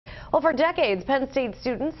Well, for decades, Penn State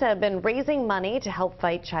students have been raising money to help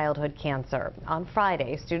fight childhood cancer. On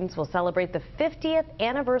Friday, students will celebrate the 50th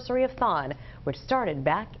anniversary of THON, which started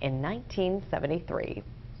back in 1973.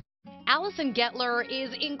 Allison Getler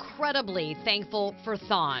is incredibly thankful for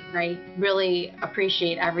THON. I really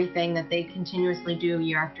appreciate everything that they continuously do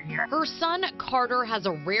year after year. Her son, Carter, has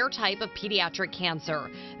a rare type of pediatric cancer.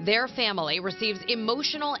 Their family receives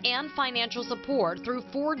emotional and financial support through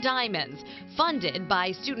 4 Diamonds, funded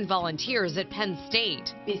by student volunteers at Penn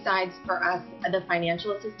State. Besides for us, the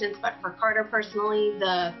financial assistance, but for Carter personally,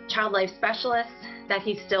 the child life specialists that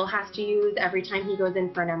he still has to use every time he goes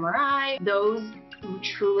in for an MRI, those who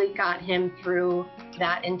truly got him through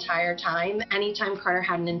that entire time. Anytime Carter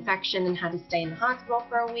had an infection and had to stay in the hospital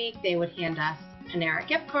for a week, they would hand us Panera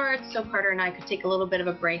gift cards so Carter and I could take a little bit of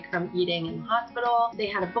a break from eating in the hospital. They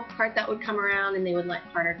had a book cart that would come around and they would let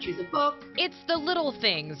Carter choose a book. It's the little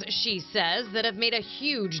things, she says, that have made a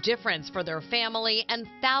huge difference for their family and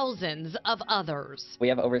thousands of others. We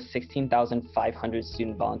have over 16,500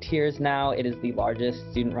 student volunteers now. It is the largest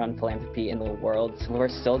student-run philanthropy in the world. So we're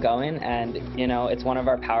still going, and it's one of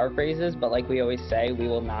our power phrases, but like we always say, we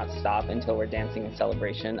will not stop until we're dancing in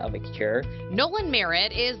celebration of a cure. Nolan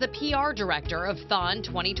Merritt is the PR director of THON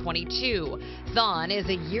 2022. THON is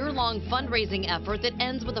a year-long fundraising effort that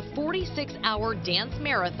ends with a 46-hour dance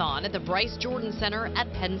marathon at the Bryce Jordan Center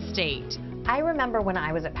at Penn State. I remember when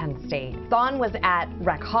I was at Penn State, THON was at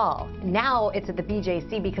Rec Hall. Now it's at the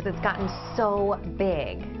BJC because it's gotten so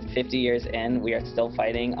big. 50 years in, we are still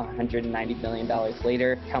fighting. $190 million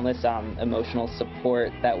later, countless emotional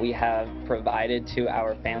support that we have provided to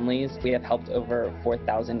our families. We have helped over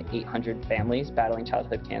 4,800 families battling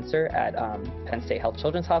childhood cancer at Penn State Health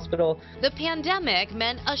Children's Hospital. The pandemic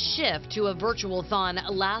meant a shift to a virtual THON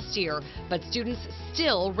last year, but students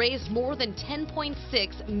still raised more than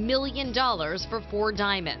 $10.6 million for 4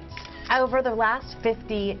 Diamonds. Over the last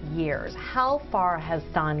 50 years, how far has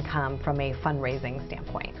THON come from a fundraising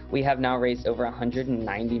standpoint? We have now raised over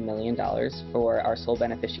 $190 million for our sole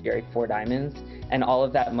beneficiary, 4 Diamonds, and all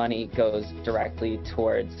of that money goes directly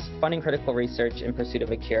towards funding critical research in pursuit of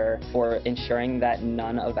a cure, for ensuring that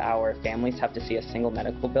none of our families have to see a single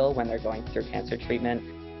medical bill when they're going through cancer treatment.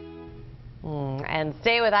 And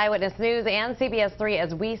stay with Eyewitness News and CBS 3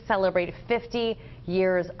 as we celebrate 50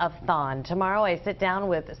 years of THON. Tomorrow I sit down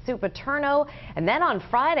with Sue Paterno, and then on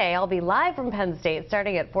Friday I'll be live from Penn State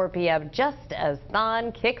starting at 4 p.m. just as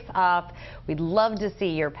THON kicks off. We'd love to see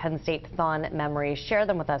your Penn State THON memories. Share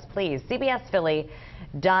them with us, please.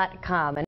 CBSPhilly.com.